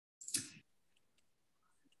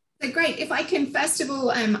So great. If I can first of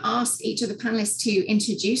all ask each of the panelists to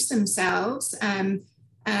introduce themselves.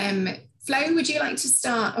 Flo, would you like to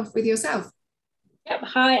start off with yourself? Yep.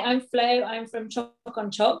 Hi, I'm Flo. I'm from Chalk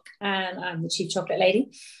on Chalk, and I'm the Chief Chocolate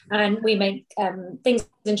Lady. And we make things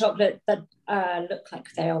in chocolate that look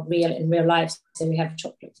like they are real in real life. So we have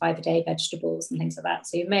chocolate 5 a day, vegetables, and things like that.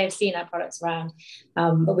 So you may have seen our products around,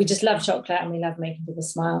 but we just love chocolate and we love making people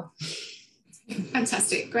smile.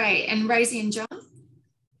 Fantastic, great. And Rosie and John?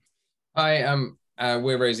 Hi,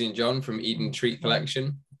 we're Rosie and John from Eden Treat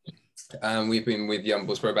Collection. We've been with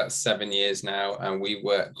Yumbles for about 7 years now, and we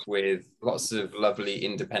work with lots of lovely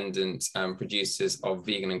independent producers of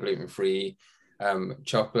vegan and gluten-free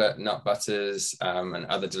chocolate, nut butters, and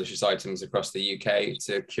other delicious items across the UK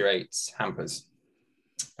to curate hampers,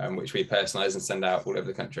 which we personalise and send out all over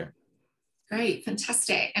the country. Great,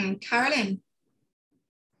 fantastic. And Carolyn?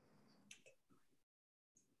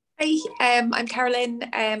 Hi, I'm Carolyn.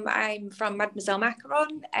 I'm from Mademoiselle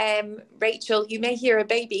Macaron. Rachel, you may hear a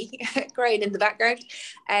baby crying in the background.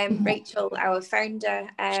 Rachel, our founder,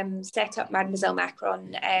 set up Mademoiselle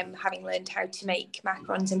Macaron, having learned how to make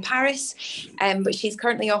macarons in Paris. But she's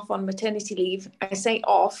currently off on maternity leave. I say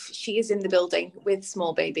off, she is in the building with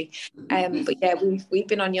small baby. But yeah, we've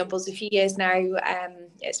been on Yumbles a few years now.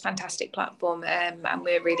 It's a fantastic platform, and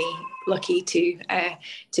we're really lucky to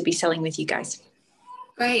be selling with you guys.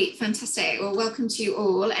 Great, fantastic. Well, welcome to you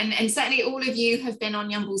all. And certainly all of you have been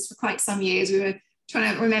on Yumbles for quite some years. We were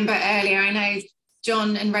trying to remember earlier. I know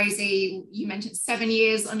John and Rosie, you mentioned 7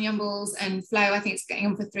 years on Yumbles, and Flo, I think it's getting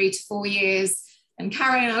on for 3 to 4 years. And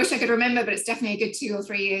Karen, I wish I could remember, but it's definitely a good 2 or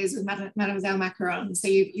 3 years with Mademoiselle Macaron. So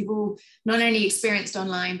you've all not only experienced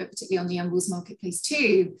online, but particularly on the Yumbles marketplace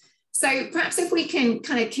too. So perhaps if we can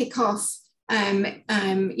kind of kick off,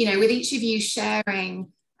 with each of you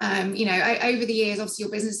sharing over the years, obviously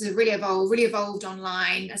your business has really evolved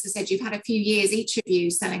online. As I said, you've had a few years, each of you,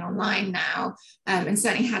 selling online now, and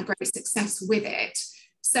certainly had great success with it.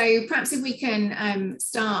 So perhaps if we can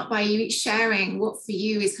start by you each sharing what for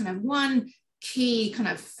you is kind of one key kind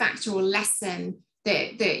of factor or lesson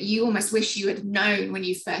that you almost wish you had known when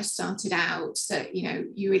you first started out, that,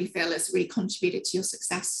 you really feel has really contributed to your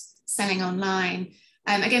success selling online.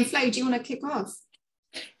 Again, Flo, do you want to kick off?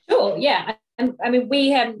 Sure, yeah. I mean,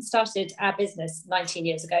 we started our business 19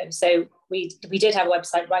 years ago, so we did have a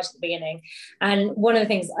website right at the beginning. And one of the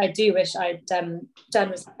things I do wish I'd done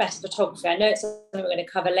was better photography. I know it's something we're going to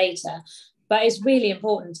cover later, but it's really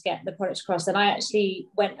important to get the product across. And I actually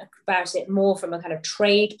went about it more from a kind of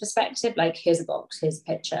trade perspective, like here's a box, here's a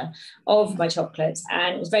picture of my chocolates.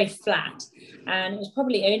 And it was very flat. And it was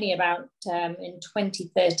probably only about in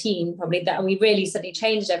 2013, probably, that we really suddenly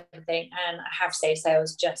changed everything. And I have to say,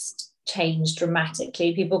 sales just changed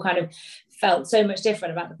dramatically. People kind of felt so much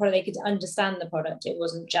different about the product. They could understand the product. It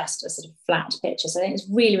wasn't just a sort of flat picture. So I think it's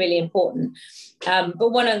really, really important.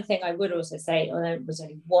 But one other thing I would also say, although it was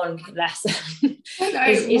only one lesson,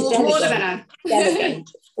 is delegate.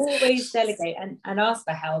 Always delegate and ask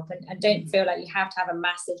for help, and don't feel like you have to have a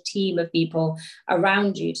massive team of people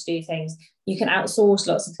around you to do things. You can outsource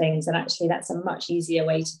lots of things, and actually that's a much easier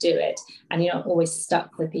way to do it. And you're not always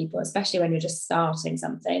stuck with people, especially when you're just starting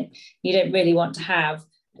something. You don't really want to have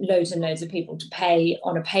loads and loads of people to pay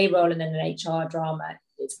on a payroll and then an HR drama.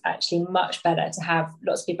 It's actually much better to have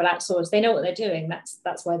lots of people outsourced. They know what they're doing.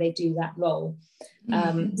 That's why they do that role.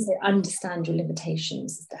 So understand your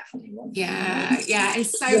limitations is definitely one. Yeah,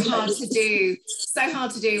 it's so hard to do. So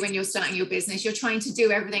hard to do when you're starting your business. You're trying to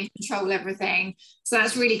do everything, control everything. So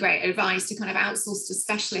that's really great advice, to kind of outsource to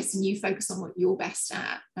specialists and you focus on what you're best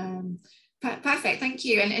at. Perfect, thank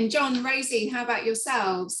you. And John, Rosie, how about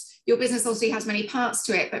yourselves? Your business obviously has many parts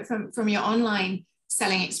to it, but from your online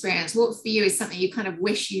selling experience, what for you is something you kind of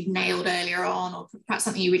wish you'd nailed earlier on, or perhaps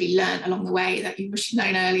something you really learned along the way that you wish you'd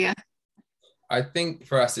known earlier? I think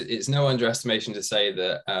for us, it's no underestimation to say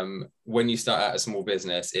that when you start out a small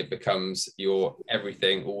business, it becomes your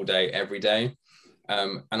everything all day, every day.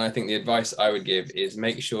 And I think the advice I would give is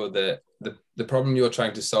make sure that the problem you're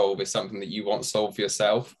trying to solve is something that you want solved for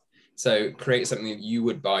yourself. So create something that you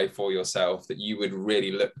would buy for yourself, that you would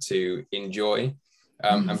really look to enjoy,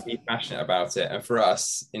 and be passionate about it. And for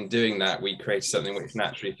us, in doing that, we created something which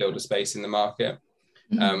naturally filled a space in the market.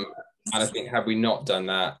 And I think had we not done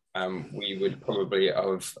that, we would probably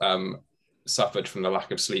have suffered from the lack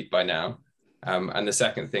of sleep by now. And the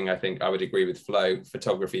second thing, I think I would agree with Flo,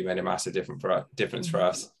 photography made a massive difference for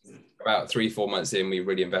us. About 3-4 months in, we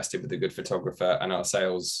really invested with a good photographer, and our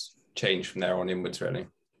sales changed from there on inwards, really.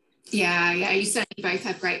 Yeah, you certainly both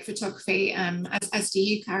have great photography, as do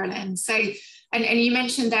you, Carolyn. So And you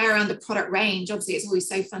mentioned there around the product range, obviously it's always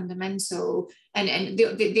so fundamental, and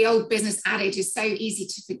the old business adage is so easy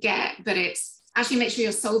to forget, but it's actually make sure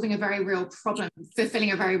you're solving a very real problem,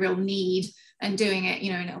 fulfilling a very real need, and doing it,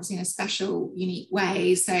 you know, obviously in a special, unique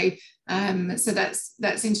way. So so that's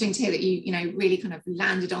interesting to hear that you know, really kind of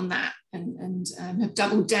landed on that and have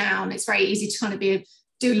doubled down. It's very easy to kind of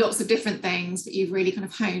do lots of different things, but you've really kind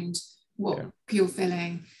of honed what you're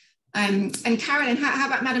feeling. And Carolyn, how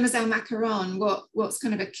about Mademoiselle Macaron? What's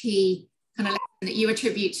kind of a key kind of lesson that you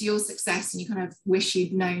attribute to your success and you kind of wish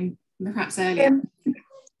you'd known perhaps earlier?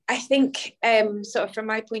 I think sort of from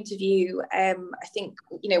my point of view, I think,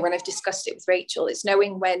 you know, when I've discussed it with Rachel, it's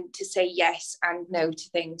knowing when to say yes and no to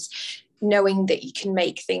things, knowing that you can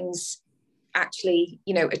make things actually,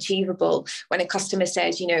 you know, achievable. When a customer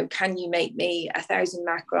says, you know, can you make me 1,000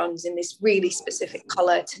 macarons in this really specific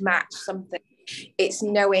color to match something, it's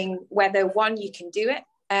knowing whether, one, you can do it,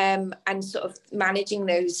 and sort of managing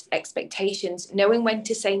those expectations, knowing when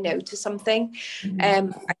to say no to something, I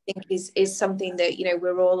think is something that, you know,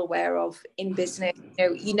 we're all aware of in business. You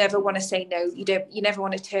know, you never want to say no. You never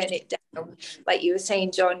want to turn it down. Like you were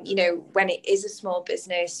saying, John, you know, when it is a small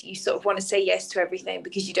business, you sort of want to say yes to everything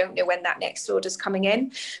because you don't know when that next order's coming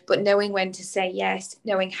in. But knowing when to say yes,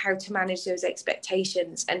 knowing how to manage those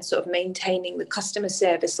expectations and sort of maintaining the customer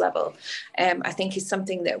service level, I think is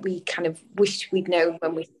something that we kind of wish we'd known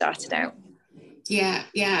when we started out. Yeah,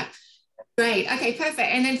 great. Okay, perfect.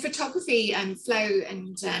 And then photography, and Flo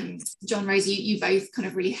and John, Rosie, you both kind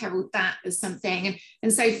of really herald that as something.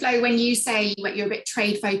 And so Flo, when you say you're a bit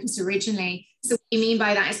trade focused originally, so what you mean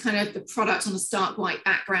by that is kind of the product on a stark white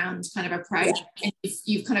background kind of approach, and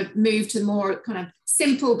you've kind of moved to more kind of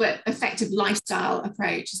simple but effective lifestyle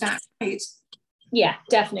approach. Is that right? Yeah,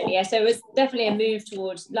 definitely. Yeah, so it was definitely a move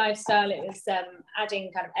towards lifestyle. It was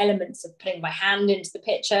adding kind of elements of putting my hand into the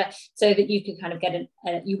picture so that you could kind of get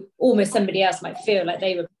you almost, somebody else might feel like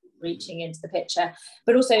they were reaching into the picture,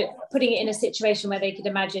 but also putting it in a situation where they could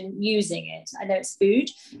imagine using it. I know it's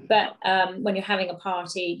food, but when you're having a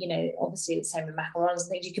party, you know, obviously it's the same with macarons and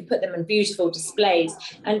things, you can put them in beautiful displays,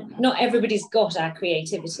 and not everybody's got our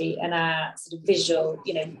creativity and our sort of visual,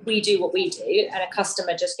 you know, we do what we do and a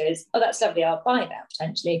customer just goes, oh, that's lovely, I'll buy that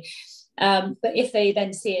potentially. But if they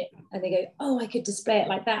then see it and they go, oh, I could display it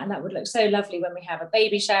like that, and that would look so lovely when we have a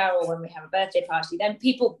baby shower or when we have a birthday party, then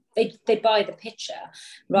people, they buy the picture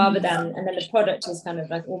rather than, and then the product is kind of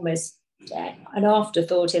like almost an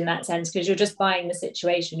afterthought in that sense, because you're just buying the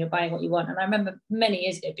situation, you're buying what you want. And I remember many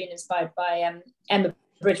years ago being inspired by Emma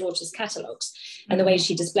Bridgewater's catalogues and the way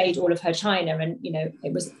she displayed all of her china, and you know,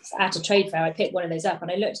 it was at a trade fair. I picked one of those up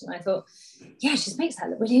and I looked and I thought, yeah, she makes that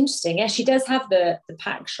look really interesting. Yeah, she does have the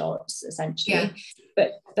pack shots essentially,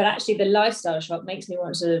 but actually the lifestyle shot makes me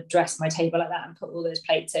want to dress my table like that and put all those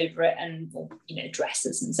plates over it, and you know,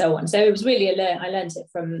 dresses and so on. So it was really I learned it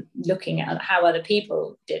from looking at how other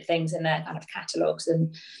people did things in their kind of catalogues,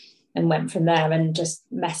 and went from there and just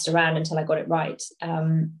messed around until I got it right.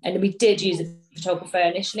 And we did use a photographer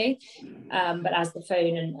initially, but as the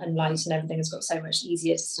phone and light and everything has got so much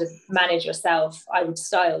easier to sort of manage yourself, I would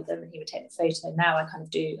style them and he would take the photo. Now I kind of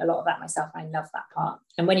do a lot of that myself. I love that part.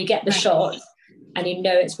 And when you get the shot and you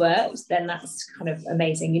know it's worked, then that's kind of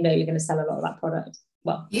amazing. You know you're going to sell a lot of that product.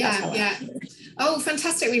 Well, yeah. Oh,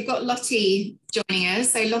 fantastic. We've got Lottie joining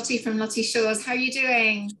us. So Lottie from Lottie Shores, how are you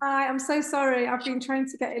doing? Hi, I'm so sorry. I've been trying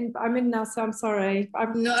to get in, but I'm in now, so I'm sorry.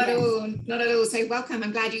 Not at all. So welcome.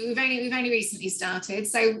 I'm glad we've only recently started.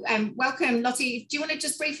 So welcome, Lottie. Do you want to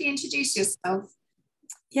just briefly introduce yourself?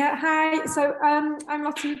 Yeah, hi. So I'm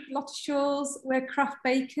Lottie Shores. We're craft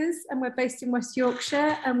bakers and we're based in West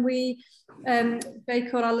Yorkshire, and we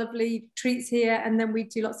bake all our lovely treats here, and then we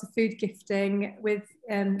do lots of food gifting with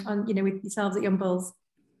with yourselves at Yumbles.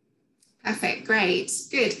 Perfect, great,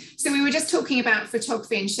 good. So we were just talking about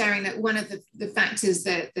photography and sharing that one of the factors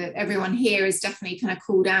that everyone here is definitely kind of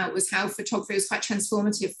called out was how photography was quite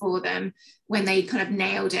transformative for them when they kind of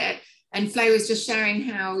nailed it. And Flo was just sharing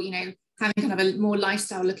how, you know, having kind of a more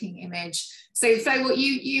lifestyle looking image. So Flo, what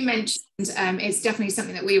you mentioned is definitely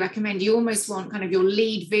something that we recommend. You almost want kind of your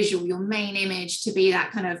lead visual, your main image to be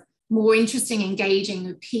that kind of more interesting, engaging,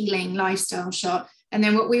 appealing lifestyle shot. And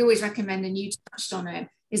then what we always recommend, and you touched on it,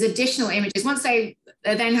 is additional images. Once they're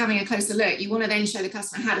then having a closer look, you want to then show the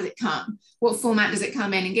customer, how does it come? What format does it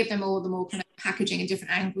come in? And give them all the more kind of packaging and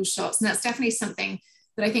different angle shots. And that's definitely something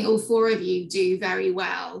that I think all four of you do very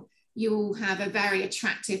well. You'll have a very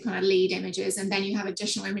attractive kind of lead images, and then you have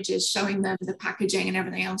additional images showing them the packaging and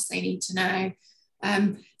everything else they need to know.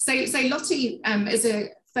 So Lottie, as a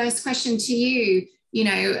first question to you, you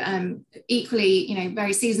know, equally, you know,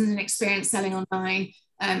 very seasoned and experienced selling online.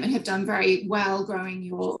 and have done very well growing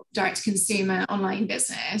your direct consumer online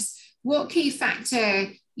business. What key factor,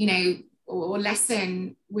 you know, or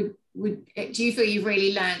lesson do you feel you've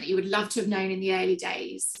really learned that you would love to have known in the early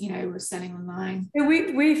days, you know, of selling online?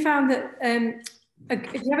 We found that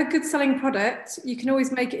if you have a good selling product, you can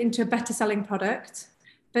always make it into a better selling product.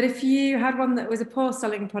 But if you had one that was a poor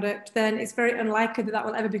selling product, then it's very unlikely that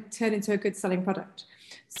will ever be turned into a good selling product.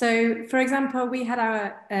 So, for example, we had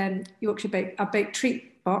our Yorkshire our baked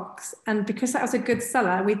treat box, and because that was a good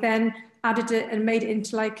seller, we then added it and made it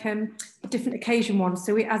into like a different occasion one.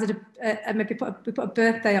 So we added we put a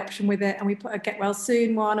birthday option with it, and we put a get well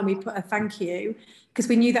soon one, and we put a thank you, because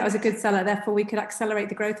we knew that was a good seller. Therefore, we could accelerate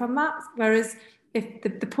the growth on that. Whereas if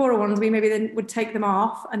the poorer ones, we maybe then would take them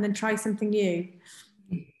off and then try something new.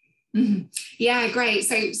 Mm-hmm. Yeah, great.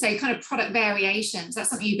 So kind of product variations, that's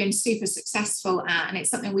something you've been super successful at, and it's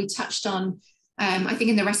something we touched on I think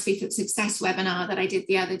in the Recipe for Success webinar that I did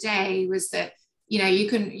the other day, was that, you know,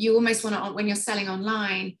 you almost want to, when you're selling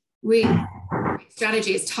online,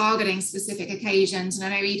 strategy is targeting specific occasions.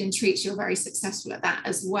 And I know Eden Treats, you're very successful at that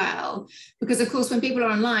as well, because of course when people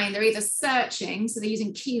are online, they're either searching, so they're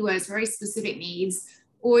using keywords, very specific needs,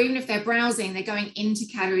 or even if they're browsing, they're going into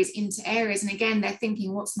categories, into areas, and again they're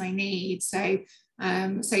thinking, what's my need? So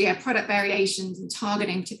yeah, product variations and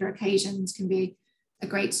targeting particular occasions can be a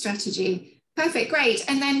great strategy. Perfect, great.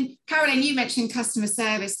 And then Carolyn, you mentioned customer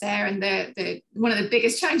service there, and the one of the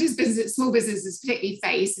biggest challenges small businesses particularly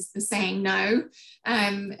face is the saying no,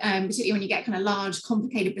 particularly when you get kind of large,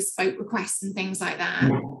 complicated, bespoke requests and things like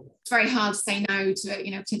that. It's very hard to say no to,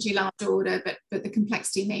 you know, potentially large order, but the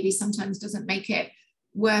complexity maybe sometimes doesn't make it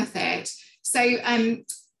worth it. So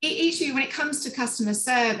each of you, when it comes to customer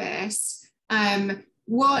service,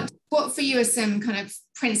 what for you are some kind of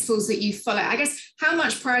principles that you follow? I guess, how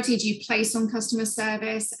much priority do you place on customer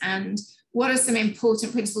service, and what are some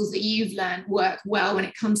important principles that you've learned work well when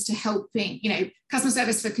it comes to helping, you know, customer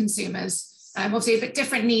service for consumers, obviously a bit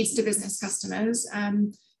different needs to business customers.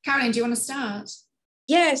 Carolyn, do you want to start?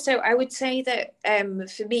 Yeah, so I would say that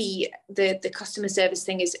for me, the customer service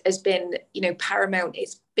thing has been, you know, paramount.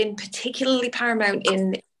 It's been particularly paramount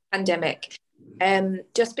in the pandemic.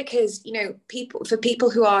 Just because, you know, people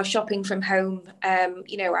who are shopping from home,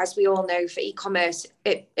 you know, as we all know, for e-commerce,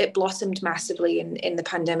 it blossomed massively in the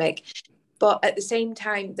pandemic. But at the same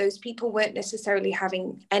time, those people weren't necessarily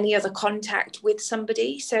having any other contact with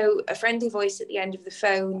somebody. So a friendly voice at the end of the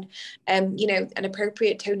phone, you know, an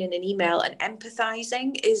appropriate tone in an email, and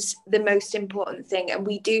empathizing is the most important thing. And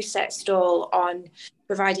we do set stall on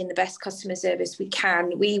providing the best customer service we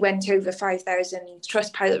can. We went over 5,000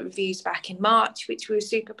 Trustpilot reviews back in March, which we were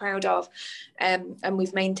super proud of. And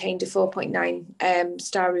we've maintained a 4.9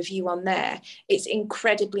 star review on there. It's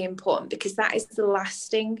incredibly important, because that is the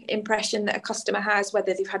lasting impression that a customer has,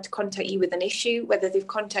 whether they've had to contact you with an issue, whether they've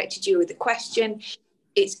contacted you with a question.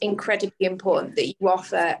 It's incredibly important that you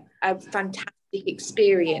offer a fantastic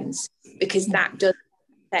experience, because that does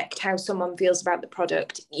affect how someone feels about the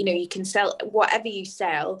product. You know, you can sell whatever you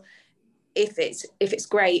sell. If it's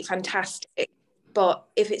great, fantastic. But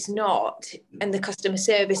if it's not, and the customer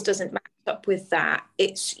service doesn't match up with that,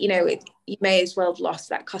 it's, you know, you may as well have lost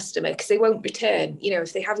that customer, because they won't return. You know,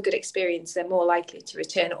 if they have a good experience, they're more likely to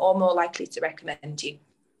return or more likely to recommend you.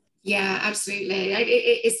 Yeah, absolutely.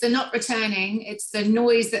 It's the not returning, it's the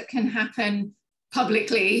noise that can happen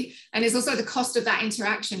publicly, and it's also the cost of that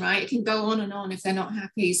interaction, right? It can go on and on if they're not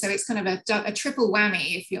happy. So it's kind of a triple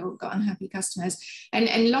whammy if you've got unhappy customers.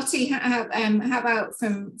 And Lottie, how about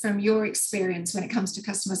from your experience when it comes to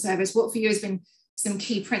customer service, what for you has been some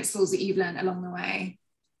key principles that you've learned along the way?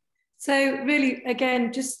 So really,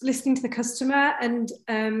 again, just listening to the customer and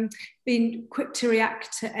being quick to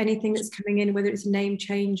react to anything that's coming in, whether it's a name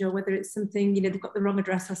change or whether it's something, you know, they've got the wrong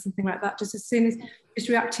address or something like that. Just as soon as just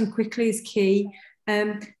reacting quickly is key.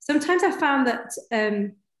 Sometimes I found that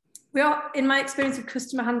in my experience of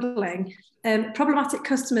customer handling, problematic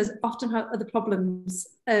customers often have other problems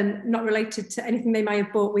not related to anything they may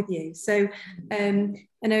have bought with you. So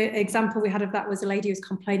an example we had of that was a lady who was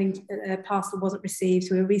complaining a parcel wasn't received.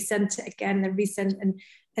 So we resent it again, and resent, and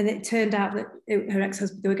it turned out that they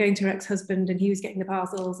were going to her ex-husband, and he was getting the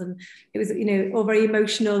parcels, and it was, you know, all very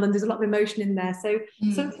emotional, and there's a lot of emotion in there. So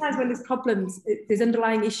sometimes when there's problems, there's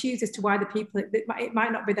underlying issues as to why the people, it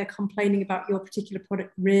might not be they're complaining about your particular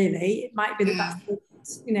product really. It might be that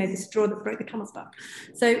that's, you know, the straw that broke the camel's back.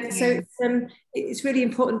 So it's really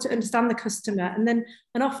important to understand the customer,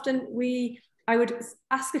 and often I would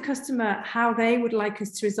ask a customer how they would like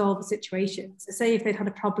us to resolve the situation. So say if they'd had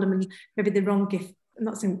a problem and maybe the wrong gift I'm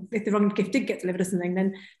not saying if the wrong gift did get delivered or something,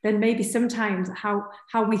 then maybe sometimes how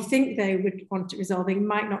we think they would want it resolving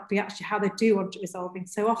might not be actually how they do want it resolving.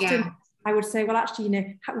 So often I would say, well, actually, you know,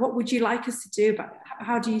 what would you like us to do? But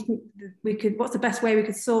how do you think we could, what's the best way we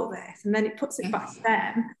could sort this? And then it puts it back to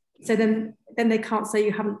them. So then they can't say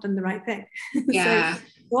you haven't done the right thing. Yeah. So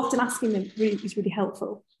often asking them is really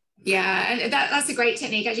helpful. Yeah, and that's a great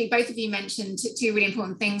technique. Actually, both of you mentioned two really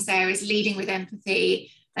important things there, is leading with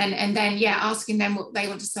empathy and then, asking them what they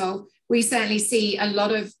want to solve. We certainly see a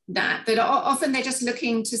lot of that often they're just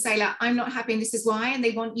looking to say, like, I'm not happy and this is why, and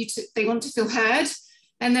they want to feel heard,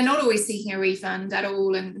 and they're not always seeking a refund at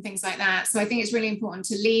all and things like that. So I think it's really important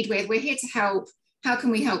to lead with, we're here to help. How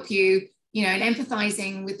can we help you? You know, and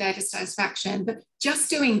empathizing with their dissatisfaction. But just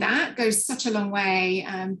doing that goes such a long way.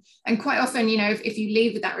 And quite often, you know, if you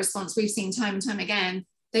lead with that response, we've seen time and time again,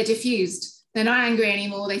 they're diffused. They're not angry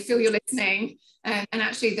anymore. They feel you're listening. And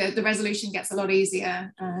actually the resolution gets a lot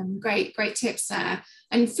easier. Great tips there.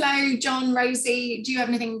 And Flo, John, Rosie, do you have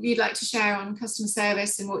anything you'd like to share on customer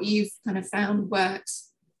service and what you've kind of found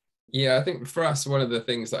works? Yeah, I think for us, one of the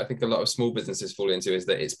things that I think a lot of small businesses fall into is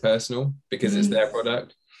that it's personal because it's their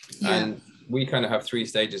product. Yeah. And we kind of have 3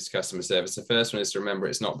 stages to customer service. The first one is to remember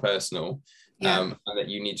it's not personal, and that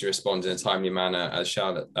you need to respond in a timely manner, as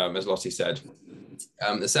Charlotte, as Lottie said.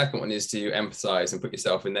 The second one is to empathize and put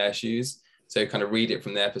yourself in their shoes. So kind of read it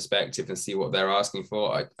from their perspective and see what they're asking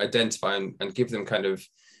for, identify and give them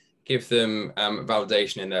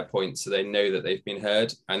validation in their points so they know that they've been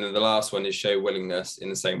heard. And then the last one is show willingness in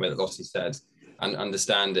the same way that Lottie said, and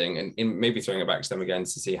understanding, and maybe throwing it back to them again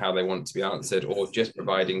to see how they want to be answered, or just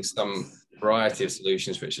providing some variety of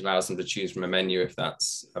solutions which allows them to choose from a menu if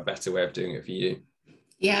that's a better way of doing it for you.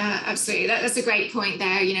 Yeah, absolutely. That's a great point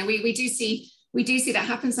there. You know, we do see that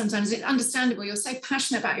happen sometimes. It's understandable. You're so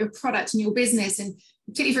passionate about your product and your business, and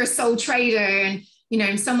particularly for a sole trader, and you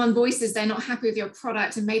know, someone voices they're not happy with your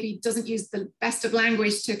product and maybe doesn't use the best of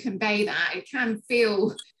language to convey that. It can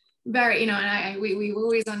feel very, you know, and we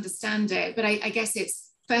always understand it, but I guess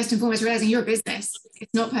it's first and foremost realizing you're a business.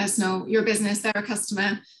 It's not personal. You're a business. They're a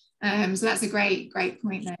customer. So that's a great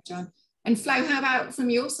point there, John. And Flo, how about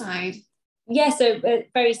from your side? Yeah, so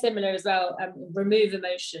very similar as well. Remove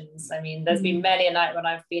emotions. I mean, there's been many a night when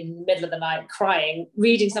I've been in the middle of the night crying,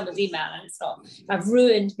 reading someone's email, and it's not, I've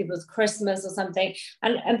ruined people's Christmas or something.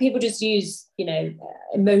 And people just use, you know,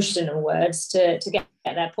 emotional words to get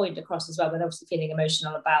their point across as well, when they're obviously feeling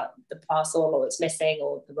emotional about the parcel or it's missing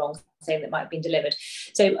or the wrong thing that might be delivered.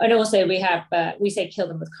 So, and also we have, we say kill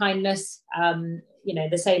them with kindness. You know,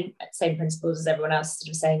 the same principles as everyone else is sort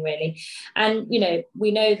of saying, really. And, you know,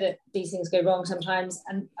 we know that these things go wrong sometimes,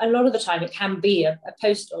 and a lot of the time it can be a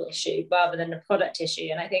postal issue rather than a product issue.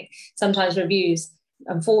 And I think sometimes reviews,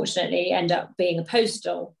 unfortunately, end up being a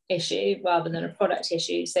postal issue rather than a product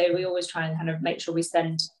issue. So we always try and kind of make sure we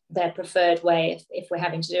send their preferred way if we're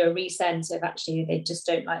having to do a resend. So if actually they just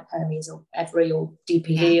don't like Hermes or Every or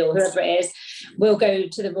DPD or whoever it is, we'll go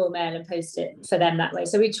to the Royal Mail and post it for them that way.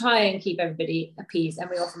 So we try and keep everybody appeased, and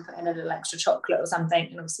we often put in a little extra chocolate or something.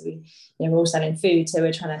 And obviously we're all selling food, so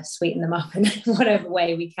we're trying to sweeten them up in whatever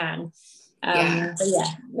way we can. But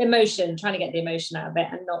yeah, emotion, trying to get the emotion out of it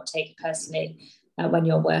and not take it personally. When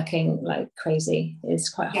you're working like crazy, it's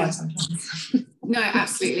quite hard sometimes. No,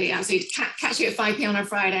 absolutely. Catch you at 5 p.m. on a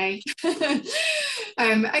Friday.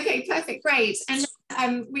 Okay, perfect, great.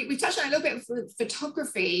 And we touched on a little bit of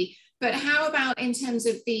photography, but how about in terms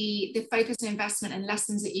of the focus and investment and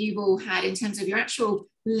lessons that you've all had in terms of your actual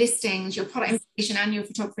listings, your product information and your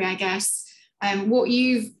photography, I guess, what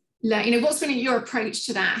you've learned, you know, what's been your approach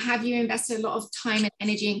to that? Have you invested a lot of time and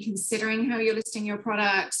energy in considering how you're listing your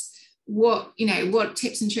products? What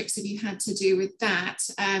tips and tricks have you had to do with that?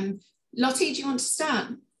 Lottie, do you want to start?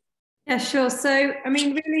 Yeah, sure. So, I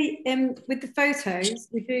mean, really, with the photos,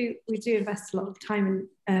 we do invest a lot of time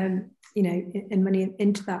and and money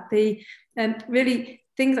into that. The really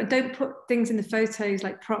things like, don't put things in the photos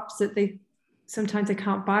like props that sometimes they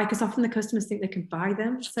can't buy, because often the customers think they can buy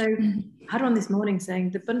them. So I had one this morning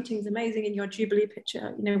saying the bunting's amazing in your Jubilee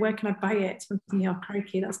picture. You know, where can I buy it? Something, oh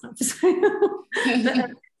crikey, that's not for sale.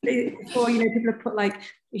 Or people have put, like,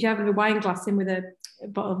 if you have a wine glass in with a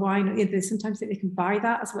bottle of wine, they sometimes think they can buy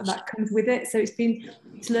that, as what that comes with it. So it's been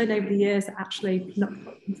to learn over the years that actually not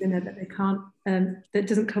put things in there that they can't, that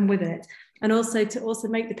doesn't come with it, and also to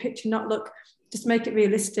make the picture not look, just make it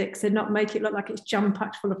realistic. So not make it look like it's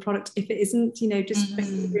jam-packed full of product if it isn't. Just make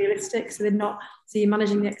it realistic. So you're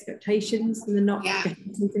managing the expectations, and they're not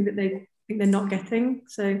getting something that they think they're not getting.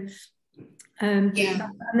 So. And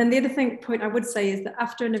then the other point I would say is that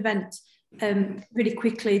after an event, really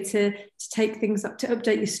quickly to take things up, to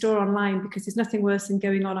update your store online, because there's nothing worse than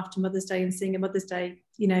going on after Mother's Day and seeing a Mother's Day,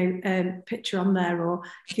 picture on there. Or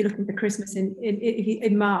if you're looking for Christmas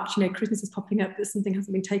in March, Christmas is popping up, but something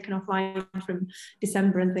hasn't been taken offline from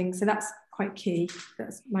December and things. So that's quite key.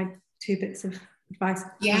 That's my 2 bits of advice.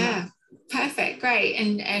 Yeah, perfect, great.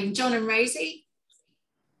 And John and Rosie?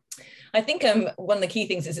 I think one of the key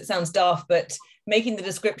things is, it sounds daft, but making the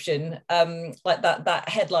description like that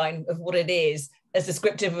headline of what it is as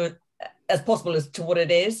descriptive as possible as to what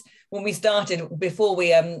it is. When we started, before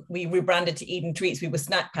we rebranded to Eden Treats, we were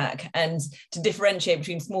Snack Pack, and to differentiate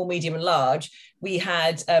between small, medium and large, we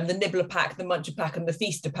had the Nibbler Pack, the Muncher Pack and the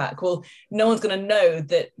Feaster Pack. Well, no one's going to know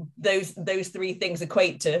that those 3 things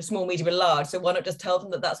equate to small, medium and large, so why not just tell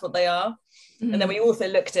them that that's what they are? And then we also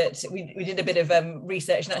looked at, we did a bit of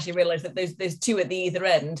research and actually realized that those 2 at the either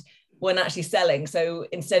end weren't actually selling. So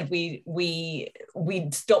instead we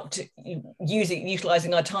stopped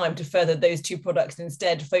utilizing our time to further those 2 products, and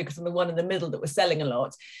instead focus on the one in the middle that was selling a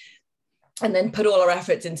lot. And then put all our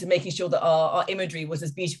efforts into making sure that our imagery was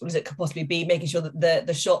as beautiful as it could possibly be, making sure that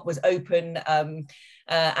the shop was open,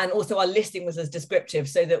 and also our listing was as descriptive,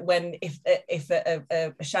 so that if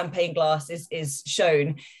a champagne glass is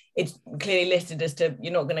shown, it's clearly listed as to,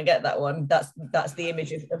 you're not going to get that one. That's the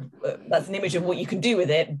image of that's an image of what you can do with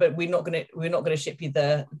it, but we're not going to ship you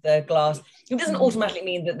the glass. It doesn't automatically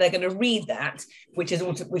mean that they're going to read that, which is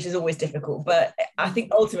always difficult. But I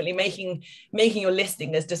think ultimately making your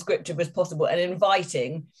listing as descriptive as possible and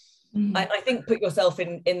inviting. I think put yourself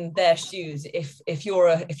in their shoes. If you're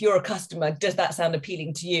a customer, does that sound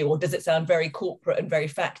appealing to you, or does it sound very corporate and very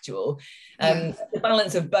factual? The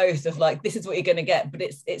balance of both, of like, this is what you're going to get, but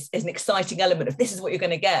it's an exciting element of this is what you're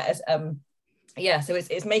going to get. So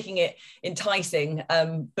it's making it enticing,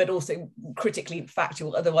 but also critically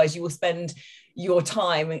factual. Otherwise, you will spend your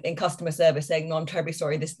time in customer service saying, "No, I'm terribly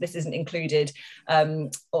sorry, this isn't included,"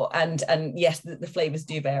 and yes, the flavors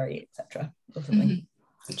do vary, etc.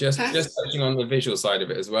 Just touching on the visual side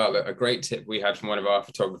of it as well, a great tip we had from one of our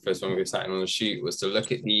photographers when we were sat in on the shoot was to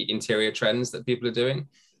look at the interior trends that people are doing.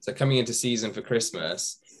 So coming into season for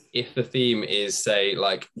Christmas, if the theme is, say,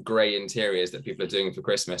 like grey interiors that people are doing for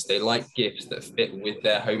Christmas, they like gifts that fit with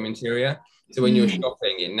their home interior. So when you're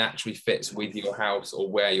shopping, it naturally fits with your house or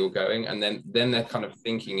where you're going. And then they're kind of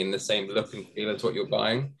thinking in the same look and feel as what you're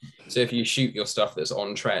buying. So if you shoot your stuff that's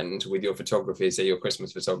on trend with your photography, say your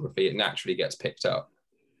Christmas photography, it naturally gets picked up.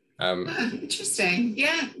 Interesting.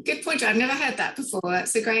 Yeah, good point. I've never heard that before.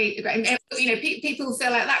 That's a great, people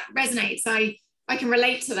feel like that resonates. I can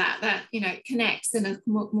relate to that connects in a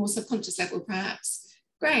more subconscious level, perhaps.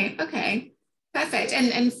 Great. Okay. Perfect.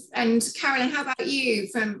 And Carolyn, how about you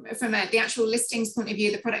from the actual listings point of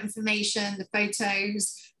view, the product information, the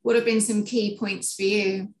photos? What have been some key points for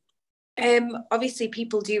you? Obviously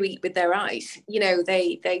people do eat with their eyes.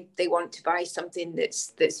 They want to buy something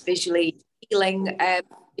that's visually appealing.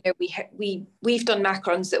 We've done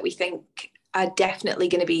macarons that we think are definitely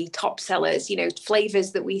going to be top sellers,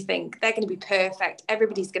 flavors that we think they're going to be perfect,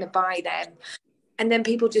 everybody's going to buy them, and then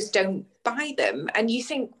people just don't buy them, and you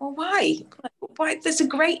think, well, why? There's a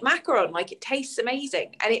great macaron, like it tastes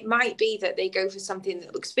amazing, and it might be that they go for something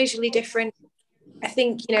that looks visually different. I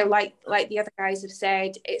think, like the other guys have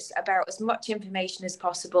said, it's about as much information as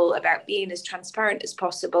possible, about being as transparent as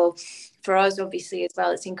possible. For us, obviously, as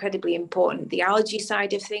well, it's incredibly important, the allergy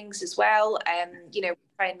side of things as well.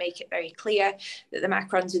 Try and make it very clear that the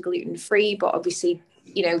macarons are gluten-free, but obviously,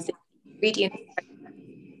 the ingredients are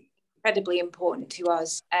incredibly important to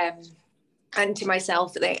us. And to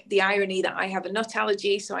myself, the irony that I have a nut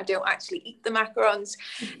allergy, so I don't actually eat the macarons,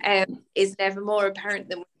 is never more apparent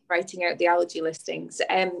than writing out the allergy listings.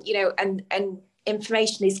 And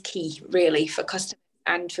information is key, really, for customers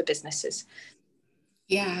and for businesses.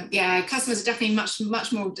 Yeah, customers are definitely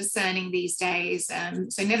much more discerning these days.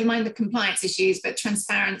 So never mind the compliance issues, but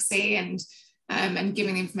transparency and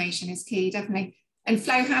giving the information is key, definitely. And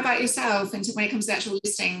Flo, how about yourself? And when it comes to actual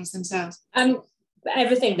listings themselves?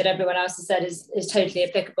 Everything that everyone else has said is totally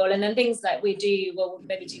applicable. And then things like we'll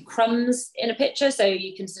maybe do crumbs in a picture, so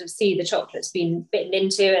you can sort of see the chocolate's been bitten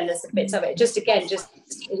into and there's bits of it.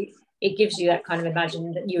 It gives you that kind of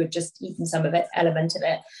imagine that you had just eaten some of it, element of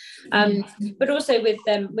it. But also with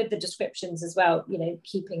the descriptions as well,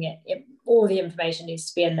 keeping it, all the information needs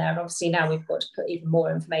to be in there. And obviously now we've got to put even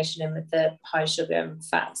more information in with the high sugar and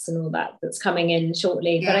fats and all that that's coming in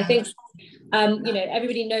shortly. Yeah. But I think You know,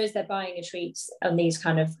 everybody knows they're buying a treat on these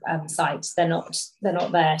kind of sites. They're not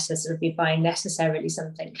there to sort of be buying necessarily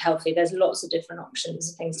something healthy. There's lots of different options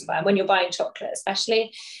and things to buy. And when you're buying chocolate,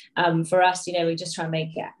 especially, for us, you know, we just try and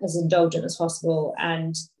make it as indulgent as possible.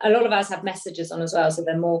 And a lot of us have messages on as well, so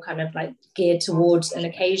they're more kind of like geared towards an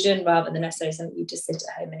occasion rather than necessarily something you just sit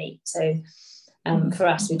at home and eat. So for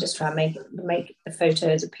us, we just try and make the photo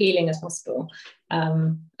as appealing as possible,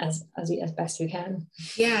 as best we can.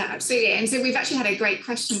 Yeah, absolutely. And so we've actually had a great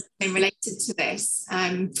question related to this.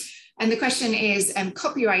 And the question is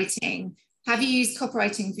copywriting. Have you used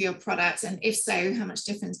copywriting for your products? And if so, how much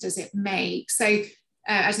difference does it make? So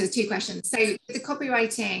actually, there's two questions. So the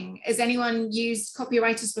copywriting, has anyone used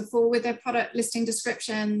copywriters before with their product listing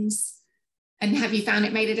descriptions? And have you found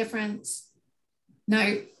it made a difference?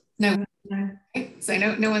 No. So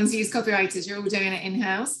no one's used copywriters. You're all doing it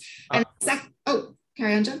in-house. And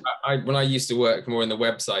carry on, John. When I used to work more in the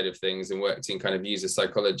web side of things and worked in kind of user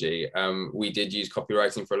psychology, we did use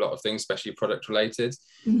copywriting for a lot of things, especially product related.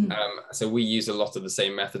 So we use a lot of the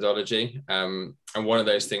same methodology. And one of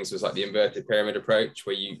those things was like the inverted pyramid approach,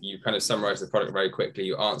 where you kind of summarize the product very quickly.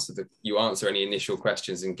 You answer any initial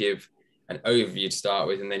questions and give an overview to start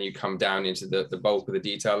with, and then you come down into the bulk of the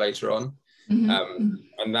detail later on.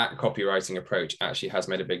 And that copywriting approach actually has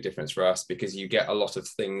made a big difference for us, because you get a lot of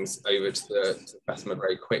things over to the customer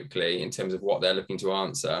very quickly in terms of what they're looking to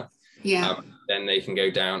answer. Then they can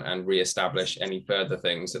go down and re-establish any further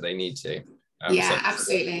things that they need to.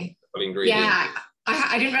 Absolutely. I didn't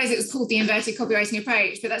realize it was called the inverted copywriting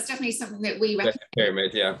approach, but that's definitely something that we recommend.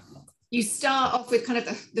 Pyramid, You start off with kind of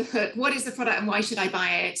the hook. What is the product and why should I buy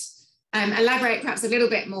it? Elaborate perhaps a little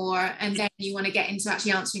bit more, and then you want to get into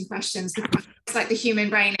actually answering questions, because it's like the human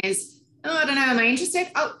brain is, I don't know, am I interested?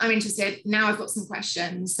 Oh, I'm interested. Now I've got some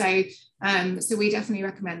questions. So we definitely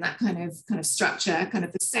recommend that kind of structure, kind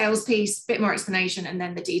of the sales piece, bit more explanation, and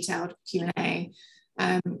then the detailed Q&A.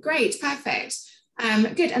 Great, perfect.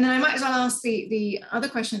 Good. And then I might as well ask the other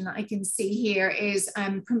question that I can see here is,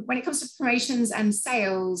 when it comes to promotions and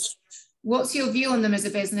sales, what's your view on them as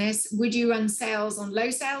a business? Would you run sales on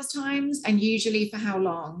low sales times, and usually for how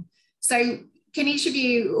long? So can each of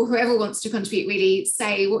you, or whoever wants to contribute, really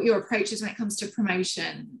say what your approach is when it comes to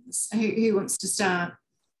promotions? Who wants to start?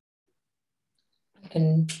 I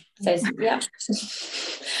can say,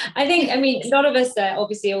 I think, a lot of us are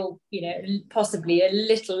obviously all, possibly a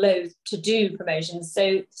little loath to do promotions.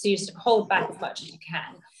 So you sort of hold back as much as you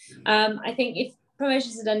can. I think if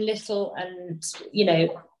promotions are done little, and,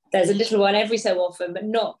 there's a little one every so often, but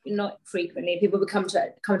not frequently, people will come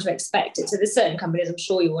to expect it. So there's certain companies, I'm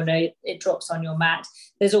sure you will know, it drops on your mat.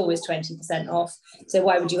 There's always 20% off. So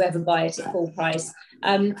why would you ever buy it at full price?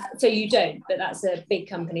 So you don't, but that's a big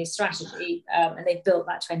company's strategy, and they've built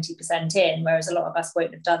that 20% in, whereas a lot of us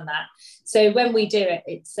won't have done that. So when we do it,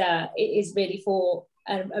 it is really for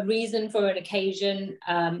a reason, for an occasion,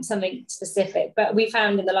 something specific. But we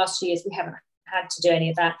found in the last 2 years we haven't had to do any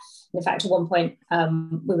of that. In fact, at one point,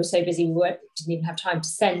 we were so busy we didn't even have time to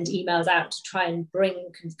send emails out to try and bring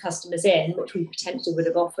customers in, which we potentially would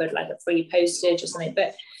have offered, like a free postage or something.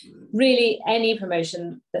 But really, any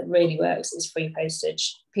promotion that really works is free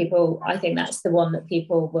postage. I think that's the one that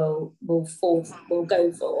people will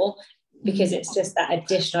go for, because it's just that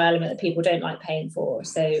additional element that people don't like paying for.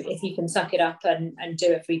 So if you can suck it up and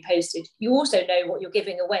do a free postage, you also know what you're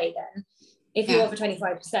giving away then. If you offer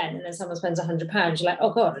 25% and then someone spends £100, you're like,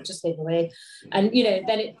 oh God, I just gave away. And,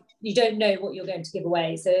 then you don't know what you're going to give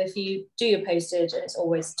away. So if you do your postage and it's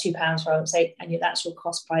always £2 for argument's sake, and that's your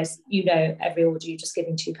cost price, every order you're just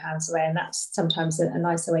giving £2 away. And that's sometimes a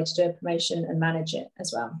nicer way to do a promotion and manage it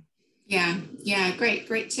as well. Yeah,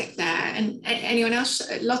 great tip there. And anyone else?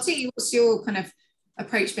 Lottie, what's your kind of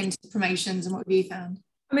approach been to promotions, and what have you found?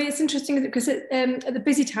 It's interesting because at the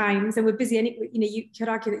busy times, and we're busy, you could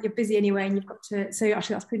argue that you're busy anyway, and you've got to, so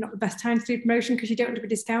actually that's probably not the best time to do promotion, because you don't want to be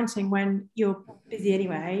discounting when you're busy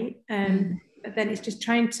anyway. But then it's just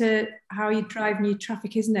trying to, how you drive new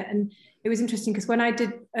traffic, isn't it? And it was interesting because when I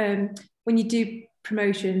did, when you do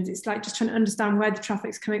promotions, it's like just trying to understand where the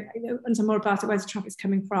traffic's coming, understand more about it, where the traffic's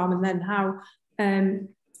coming from, and then how,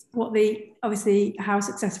 how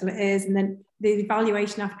successful it is, and then the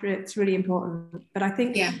evaluation after it's really important. But I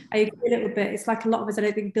think I agree a little bit. It's like a lot of us, I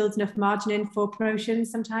don't think, builds enough margin in for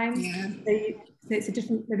promotions sometimes. So it's a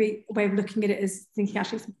different maybe way of looking at it, as thinking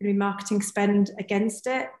actually it's going to be marketing spend against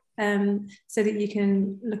it, so that you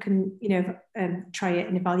can look and try it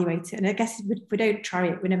and evaluate it. And I guess if we don't try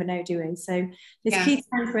it, we never know, do we? So there's key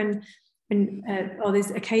times when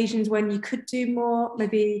there's occasions when you could do more,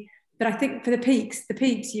 maybe But I think for the peaks,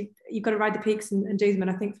 you've got to ride the peaks and do them. And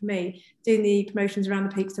I think for me, doing the promotions around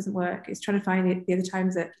the peaks doesn't work. It's trying to find the other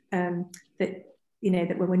times that that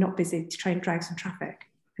when we're not busy, to try and drive some traffic.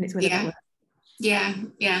 And it's when it works. Yeah.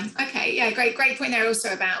 Okay. Yeah. Great point there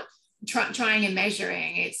also about trying and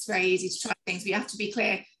measuring. It's very easy to try things. We have to be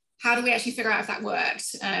clear. How do we actually figure out if that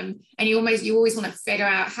worked? And you always want to figure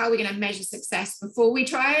out how we're going to measure success before we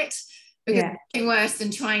try it, because it's nothing worse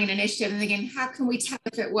than trying an initiative and thinking, how can we tell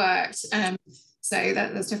if it worked? So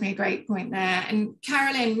that's definitely a great point there. And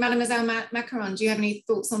Carolyn, Mademoiselle Macaron, do you have any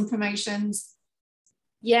thoughts on promotions?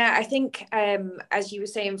 Yeah, I think as you were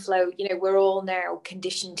saying, Flo, we're all now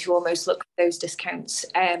conditioned to almost look for those discounts,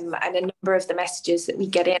 and a number of the messages that we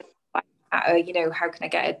get in how can I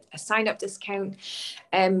get a sign-up discount?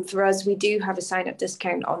 For us, we do have a sign-up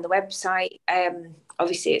discount on the website.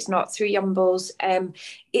 Obviously, it's not through Yumbles.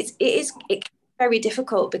 It can be very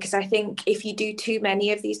difficult, because I think if you do too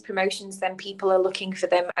many of these promotions, then people are looking for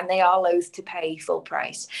them and they are loath to pay full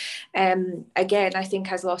price. Again, I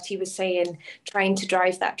think, as Lottie was saying, trying to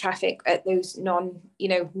drive that traffic at those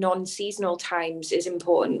non-seasonal times is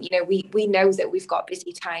important. We know that we've got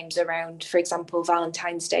busy times around, for example,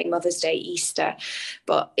 Valentine's Day, Mother's Day, Easter,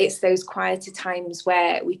 but it's those quieter times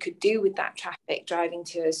where we could do with that traffic driving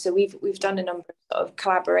to us. So we've done a number of sort of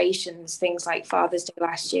collaborations, things like Father's Day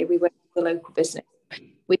last year, we went to the local business.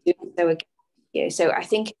 We're doing so again here. So I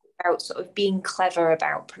think it's about sort of being clever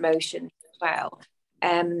about promotion as well.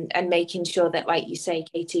 And making sure that, like you say,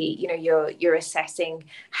 Katie, you're assessing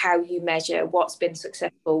how you measure what's been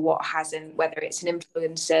successful, what hasn't, whether it's an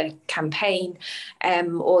influencer campaign,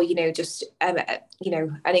 or just an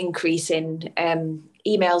increase in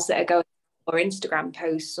emails that are going, or Instagram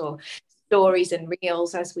posts or stories and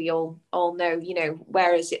reels, as we all know.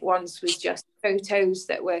 Whereas it once was just photos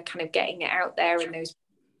that were kind of getting it out there and those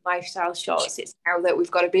lifestyle shots, it's now that we've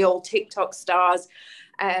got to be all TikTok stars.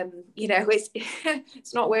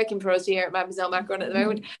 It's not working for us here at Mademoiselle Macaron at the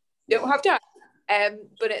moment. Don't have time.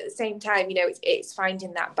 But at the same time, it's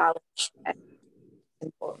finding that balance.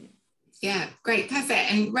 Important. Yeah, great,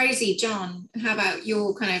 perfect. And Rosie, John, how about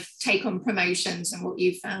your kind of take on promotions and what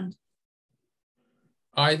you've found?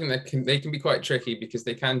 I think they can be quite tricky, because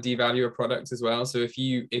they can devalue a product as well. So if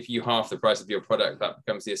you half the price of your product, that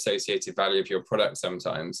becomes the associated value of your product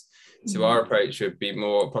sometimes. So our approach would be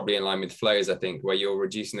more probably in line with Flo's, I think, where you're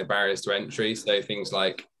reducing the barriers to entry. So things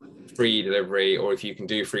like free delivery, or if you can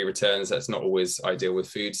do free returns, that's not always ideal with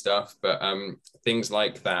food stuff, but things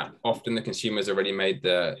like that. Often the consumer's already made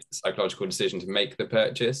the psychological decision to make the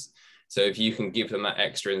purchase. So if you can give them that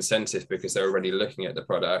extra incentive because they're already looking at the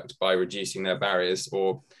product by reducing their barriers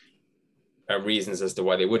or reasons as to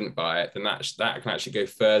why they wouldn't buy it, then that can actually go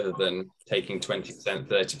further than taking 20%,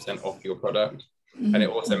 30% off your product. Mm-hmm. And it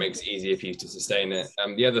also makes it easier for you to sustain it.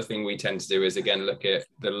 The other thing we tend to do is, again, look at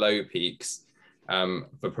the low peaks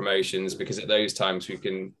for promotions, because at those times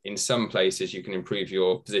in some places, you can improve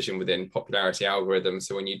your position within popularity algorithms.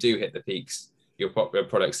 So when you do hit the peaks, your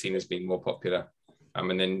product's seen as being more popular.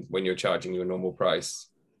 And then when you're charging your normal price,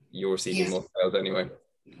 you're receiving more sales anyway.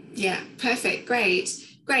 Yeah, perfect. Great.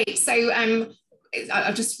 So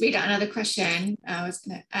I'll just read out another question.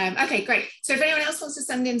 Okay, great. So if anyone else wants to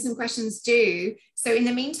send in some questions, do. So in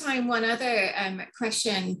the meantime, one other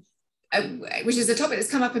question, which is a topic that's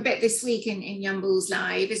come up a bit this week in Yumbles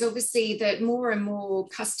Live, is obviously that more and more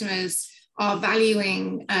customers are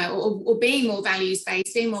valuing or being more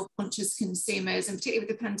values-based, being more conscious consumers, and particularly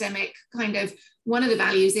with the pandemic, kind of one of the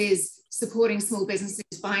values is supporting small businesses,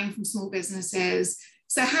 buying from small businesses.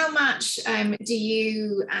 So how much do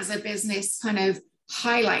you as a business kind of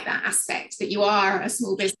highlight that aspect that you are a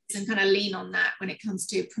small business and kind of lean on that when it comes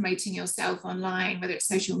to promoting yourself online, whether it's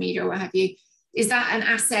social media or what have you? Is that an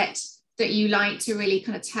asset that you like to really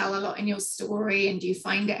kind of tell a lot in your story, and do you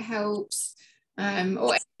find it helps?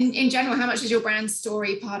 Or in general, how much is your brand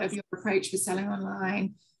story part of your approach with selling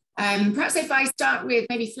online? Perhaps if I start with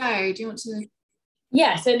maybe Flo, do you want to?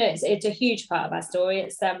 Yeah, so no, it's a huge part of our story.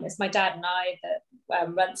 It's my dad and I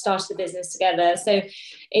that started the business together. So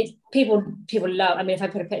it's people love. I mean, if I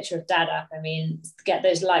put a picture of Dad up, I mean, get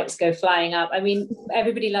those likes go flying up. I mean,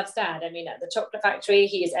 everybody loves Dad. I mean, at the chocolate factory,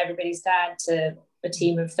 he is everybody's dad to a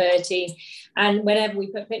team of 30, and whenever we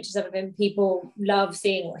put pictures of him, people love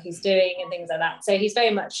seeing what he's doing and things like that. So he's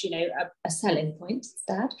very much, a selling point,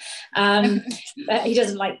 Dad. But he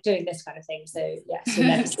doesn't like doing this kind of thing. So yes, you'll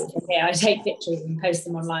never see him here. I take pictures and post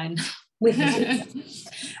them online with him.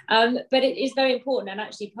 But it is very important, and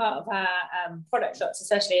actually part of our product shots,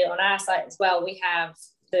 especially on our site as well, we have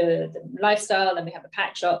the lifestyle, then we have a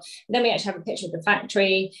pack shop, and then we actually have a picture of the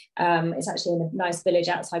factory. It's actually in a nice village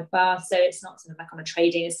outside Bath, so it's not sort of like on a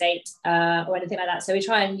trading estate or anything like that. So we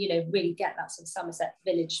try and, you know, really get that sort of Somerset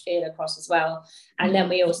village feel across as well. And then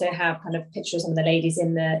we also have kind of pictures of some of the ladies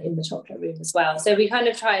in the chocolate room as well. So we kind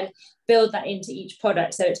of try and build that into each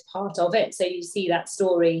product, so it's part of it. So you see that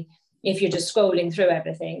story. If you're just scrolling through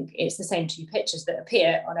everything, it's the same 2 pictures that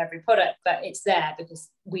appear on every product, but it's there because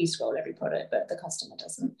we scroll every product, but the customer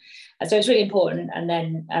doesn't. And so it's really important. And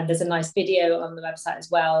then there's a nice video on the website as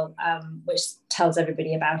well, which tells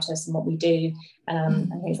everybody about us and what we do, and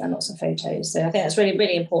things like lots of photos. So I think that's really,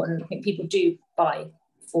 really important. I think people do buy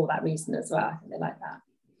for that reason as well. I think they like that.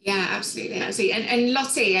 Yeah, absolutely. And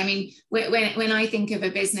Lottie, I mean, when I think of a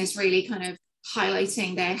business really kind of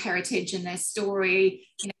highlighting their heritage and their story,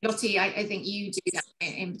 you know, Lottie, I think you do that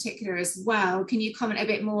in particular as well. Can you comment a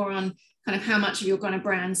bit more on kind of how much of your kind of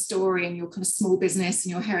brand story and your kind of small business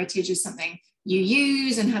and your heritage is something you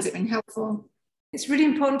use, and has it been helpful? It's really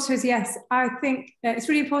important to us, yes. I think it's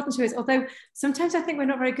really important to us, although sometimes I think we're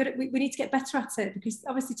not very good at we need to get better at it, because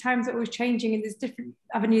obviously times are always changing and there's different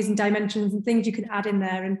avenues and dimensions and things you can add in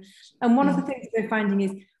there. And one of the things we're finding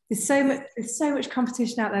is there's so much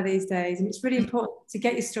competition out there these days, and it's really important to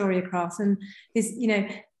get your story across. And there's, you know,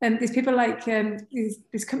 there's people like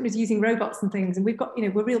there's companies using robots and things, and we've got, you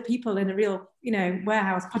know, we're real people in a real, you know,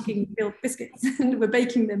 warehouse packing real biscuits and we're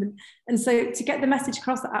baking them, and so to get the message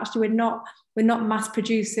across that actually we're not mass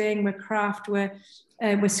producing, we're craft, we're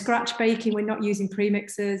scratch baking, we're not using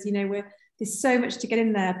premixes, you know, there's so much to get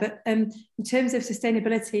in there. But in terms of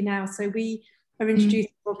sustainability now, so we are introducing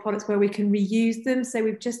more products where we can reuse them. So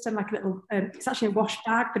we've just done like a little, it's actually a wash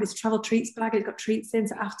bag, but it's a travel treats bag, and it's got treats in,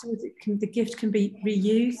 so afterwards the gift can be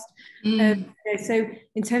reused. So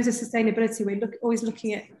in terms of sustainability, we're always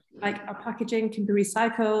looking at, like, our packaging can be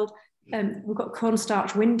recycled. We've got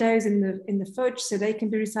cornstarch windows in the fudge, so they can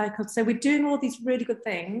be recycled. So we're doing all these really good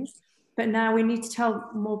things, but now we need to tell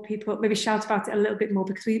more people, maybe shout about it a little bit more,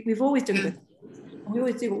 because we've always done good. We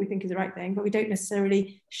always do what we think is the right thing, but we don't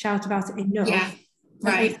necessarily shout about it enough. Yeah,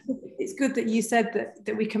 right. It's good that you said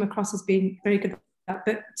that we come across as being very good at that.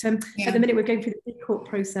 But at the minute we're going through the big court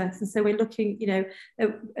process, and so we're looking, you know,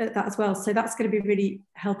 at that as well. So that's going to be really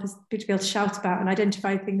help us to be able to shout about and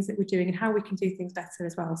identify things that we're doing and how we can do things better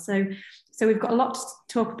as well. So we've got a lot to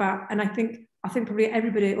talk about, and I think probably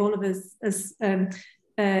everybody, all of us as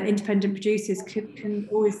independent producers can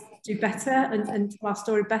always do better and tell our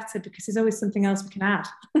story better, because there's always something else we can add.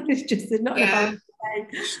 It's just not about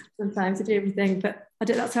sometimes to do everything, but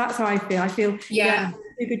that's how I feel. Do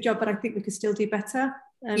a good job, but I think we could still do better.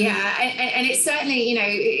 And it's certainly, you know,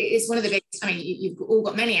 it's one of the biggest, I mean, you've all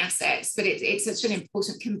got many assets, but it's such an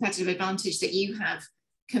important competitive advantage that you have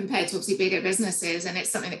compared to obviously bigger businesses, and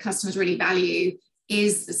it's something that customers really value,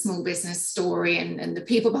 is the small business story and the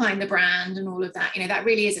people behind the brand and all of that. You know, that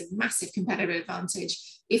really is a massive competitive advantage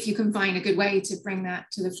if you can find a good way to bring that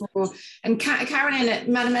to the fore. And Carolyn at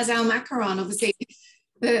Mademoiselle Macaron, obviously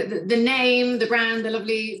the name, the brand, the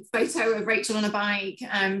lovely photo of Rachel on a bike.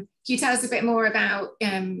 Can you tell us a bit more about,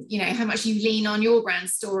 you know, how much you lean on your brand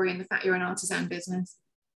story and the fact you're an artisan business?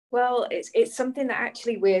 Well, it's something that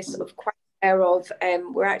actually we're sort of quite aware of.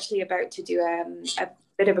 We're actually about to do a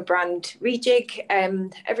bit of a brand rejig.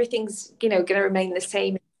 Everything's, you know, going to remain the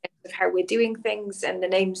same in terms of how we're doing things, and the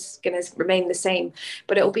name's going to remain the same,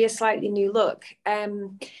 but it'll be a slightly new look.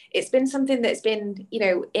 It's been something that's been, you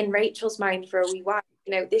know, in Rachel's mind for a wee while.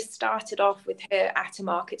 You know, this started off with her at a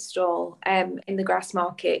market stall in the grass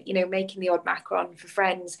market, you know, making the odd macaron for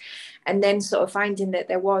friends, and then sort of finding that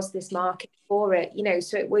there was this market for it, you know.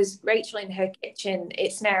 So it was Rachel in her kitchen.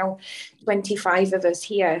 It's now 25 of us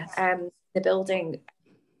here in the building.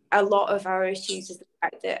 A lot of our issues is the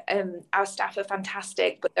fact that our staff are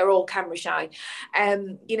fantastic, but they're all camera shy,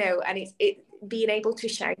 you know, and it's being able to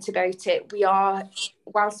shout about it. We are,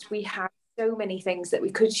 whilst we have so many things that we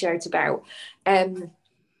could shout about,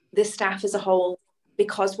 the staff as a whole,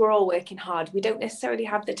 because we're all working hard, we don't necessarily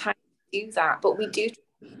have the time to do that, but we do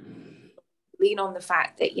lean on the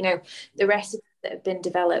fact that, you know, the recipes that have been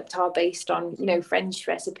developed are based on, you know, French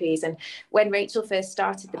recipes. And when Rachel first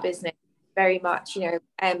started the business, very much, you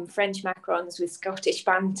know, French macarons with Scottish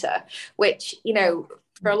banter, which, you know,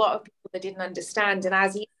 for a lot of people they didn't understand. And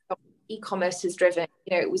as e-commerce has driven,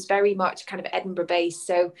 you know, it was very much kind of Edinburgh based,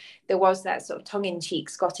 so there was that sort of tongue-in-cheek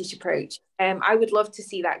Scottish approach. I would love to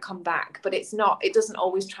see that come back, but it doesn't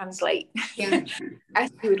always translate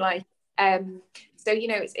as we would like. So, you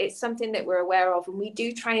know, it's something that we're aware of, and we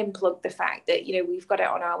do try and plug the fact that, you know, we've got it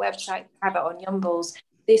on our website, have it on Yumbles.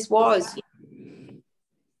 This was,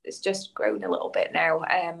 it's just grown a little bit now,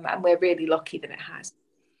 and we're really lucky that it has.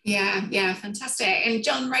 Yeah, fantastic. And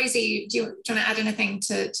John, Rosie, do you want to add anything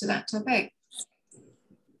to that topic?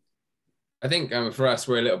 I think for us,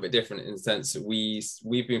 we're a little bit different in the sense that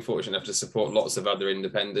we've been fortunate enough to support lots of other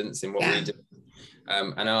independents in what we do.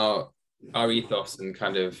 And our ethos and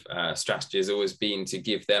kind of strategy has always been to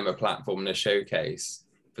give them a platform and a showcase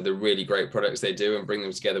for the really great products they do and bring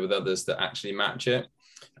them together with others that actually match it.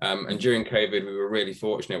 And during COVID, we were really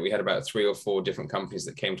fortunate. We had about 3 or 4 different companies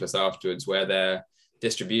that came to us afterwards where their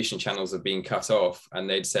distribution channels have been cut off, and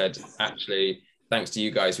they'd said, actually, thanks to you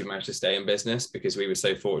guys, we managed to stay in business because we were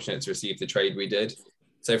so fortunate to receive the trade we did.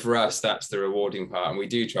 So for us, that's the rewarding part. And we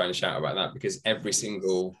do try and shout about that because every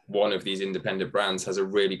single one of these independent brands has a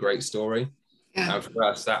really great story. Yeah. And for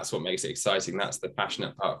us, that's what makes it exciting. That's the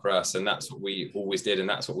passionate part for us. And that's what we always did. And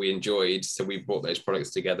that's what we enjoyed. So we brought those products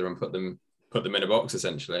together and put them in a box,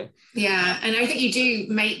 essentially. Yeah, and I think you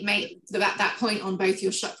do make that point on both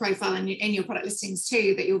your shop profile and in your product listings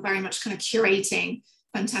too, that you're very much kind of curating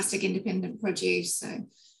fantastic independent produce. So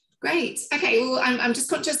great. Okay, well, I'm just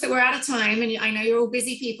conscious that we're out of time, and I know you're all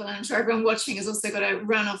busy people, and I'm sure everyone watching has also got to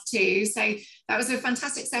run off too. So that was a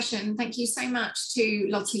fantastic session. Thank you so much to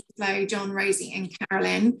Lottie, Flo, John, Rosie and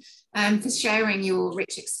Carolyn for sharing your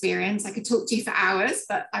rich experience. I could talk to you for hours,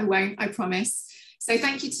 but I won't, I promise. So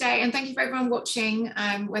thank you today, and thank you for everyone watching,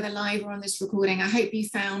 whether live or on this recording. I hope you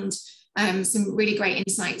found some really great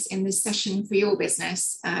insights in this session for your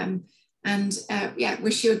business. Yeah,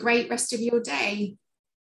 wish you a great rest of your day.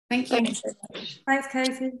 Thank you. Thanks,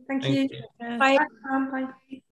 Katie. Thank you. Bye. Bye. Bye.